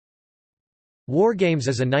WarGames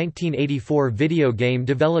is a 1984 video game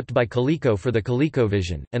developed by Coleco for the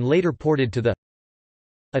ColecoVision, and later ported to the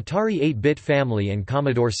Atari 8-bit family and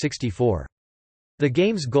Commodore 64. The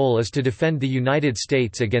game's goal is to defend the United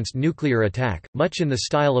States against nuclear attack, much in the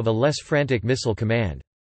style of a less frantic missile command.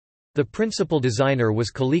 The principal designer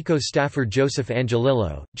was Coleco staffer Joseph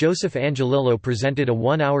Angelillo. Joseph Angelillo presented a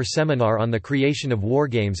one-hour seminar on the creation of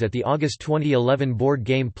WarGames at the August 2011 Board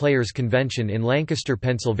Game Players Convention in Lancaster,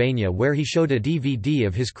 Pennsylvania, where he showed a DVD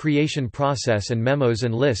of his creation process and memos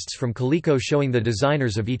and lists from Coleco showing the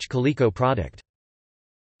designers of each Coleco product.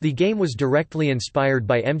 The game was directly inspired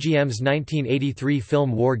by MGM's 1983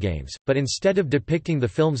 film WarGames, but instead of depicting the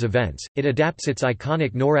film's events, it adapts its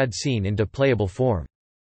iconic NORAD scene into playable form.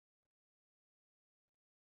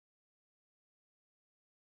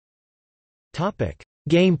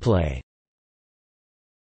 Gameplay.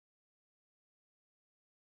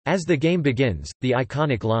 As the game begins, the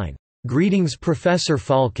iconic line, "Greetings Professor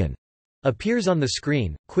Falcon," appears on the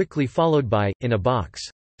screen, quickly followed by, in a box,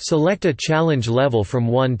 "Select a challenge level from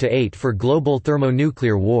 1 to 8 for global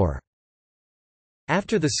thermonuclear war."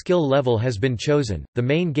 After the skill level has been chosen, the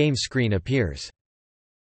main game screen appears.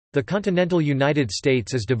 The continental United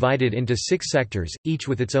States is divided into 6 sectors, each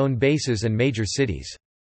with its own bases and major cities.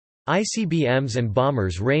 ICBMs and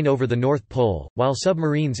bombers reign over the North Pole, while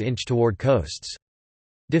submarines inch toward coasts.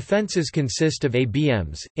 Defenses consist of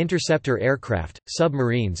ABMs, interceptor aircraft,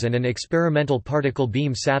 submarines and an experimental particle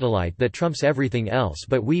beam satellite that trumps everything else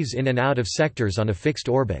but weaves in and out of sectors on a fixed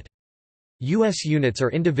orbit. U.S. units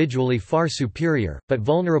are individually far superior, but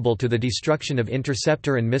vulnerable to the destruction of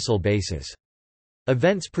interceptor and missile bases.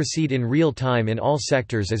 Events proceed in real time in all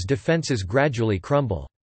sectors as defenses gradually crumble.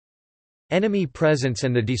 Enemy presence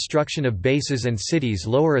and the destruction of bases and cities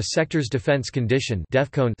lower a sector's defense condition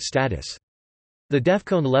status. The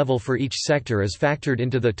DEFCON level for each sector is factored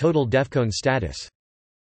into the total DEFCON status.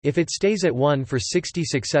 If it stays at 1 for 60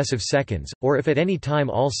 successive seconds, or if at any time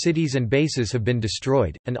all cities and bases have been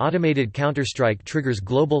destroyed, an automated counterstrike triggers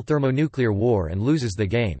global thermonuclear war and loses the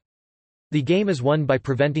game. The game is won by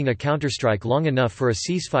preventing a counterstrike long enough for a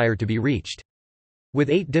ceasefire to be reached. With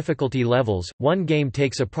 8 difficulty levels, one game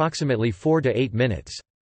takes approximately 4 to 8 minutes.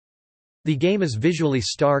 The game is visually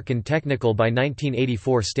stark and technical by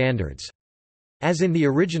 1984 standards. As in the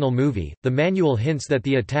original movie, the manual hints that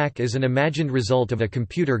the attack is an imagined result of a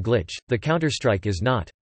computer glitch, the counterstrike is not.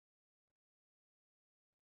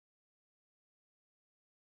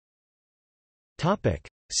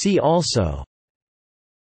 See also: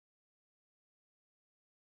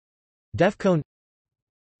 DEFCON,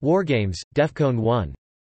 WarGames, DEFCON 1.